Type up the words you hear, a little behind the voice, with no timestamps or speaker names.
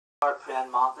Our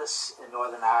friend Mantis in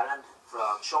Northern Ireland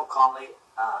from Connolly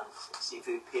and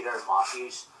Seafood Peter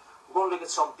Mathews. We're going to look at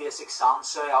some basic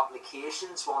sandsoil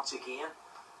applications once again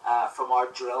from our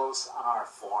drills and our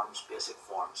forms, basic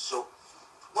forms. So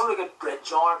we're going to look at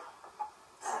bridge arm.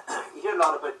 You hear a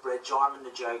lot about bridge arm in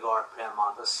the Jaguar Praying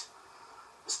Mantis.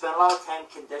 We spend a lot of time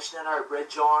conditioning our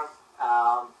bridge arm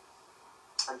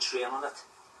and training it.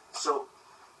 So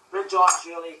bridge arm is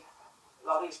really a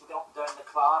lot easier up and down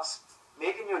the class.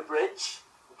 Making your bridge,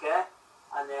 okay,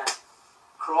 and then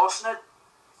crossing it,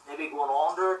 maybe going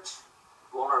under it,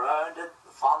 going around it,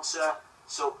 the fancy.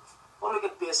 So we'll look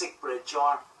at basic bridge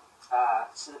arm.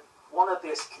 So one of the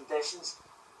basic conditions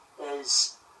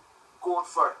is going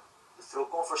for the throat,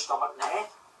 going for stomach 9.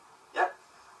 Yep.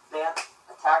 Then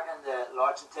attacking the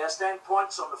large intestine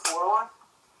points on the forearm.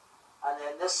 And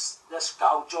then this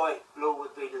gouge blow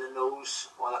would be to the nose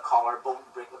or the collarbone,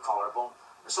 break the collarbone.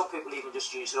 And some people even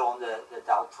just use it on the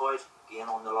deltoid, again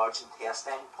on the large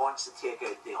intestine points to take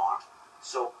out the arm.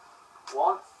 So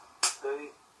 1, 2,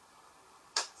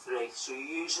 3. So you're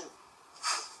using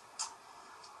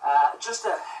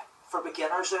for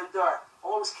beginners out there,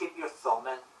 always keep your thumb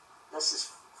in. This is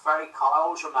very common. I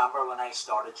always remember when I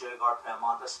started Jaguar Praying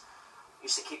Mantis, I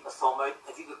used to keep the thumb out.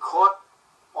 If you get caught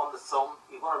on the thumb,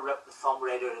 you're going to rip the thumb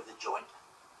right out of the joint.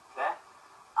 Okay?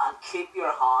 And keep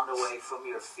your hand away from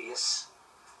your face.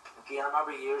 Again, I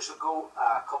remember years ago,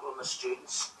 a couple of my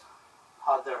students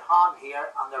had their hand here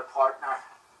and their partner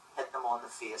hit them on the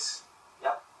face.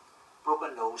 Yep.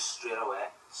 Broken nose straight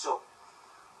away. So,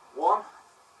 1,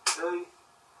 2,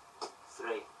 3.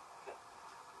 Okay.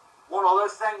 One other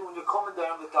thing, when you're coming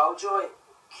down with gouge,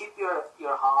 keep your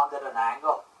hand at an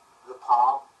angle, the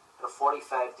palm, at a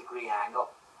 45-degree angle.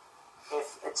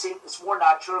 If it's more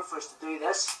natural for us to do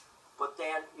this, but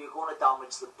then you're going to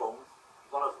damage the bone.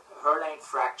 You're going to have hairline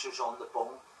fractures on the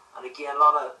bone. And again, a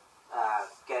lot of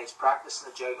guys practicing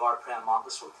the Jaguar Praying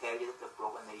Mantis will tell you that they've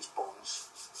broken these bones.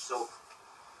 So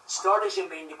start as you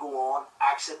mean to go on,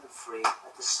 accident free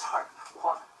at the start.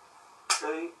 1,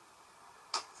 2,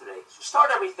 3. So start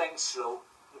everything slow.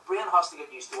 Your brain has to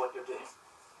get used to what you're doing.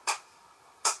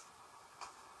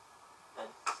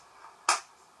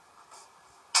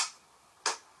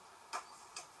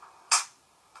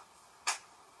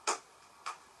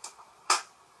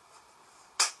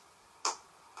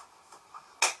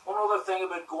 One other thing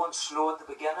about going slow at the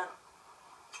beginning,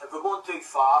 if we're going too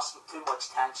fast with too much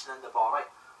tension in the body,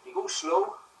 you go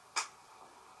slow,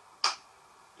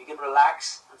 you can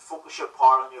relax and focus your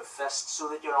power on your fist so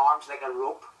that your arm's like a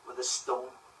rope with a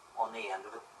stone on the end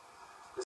of it.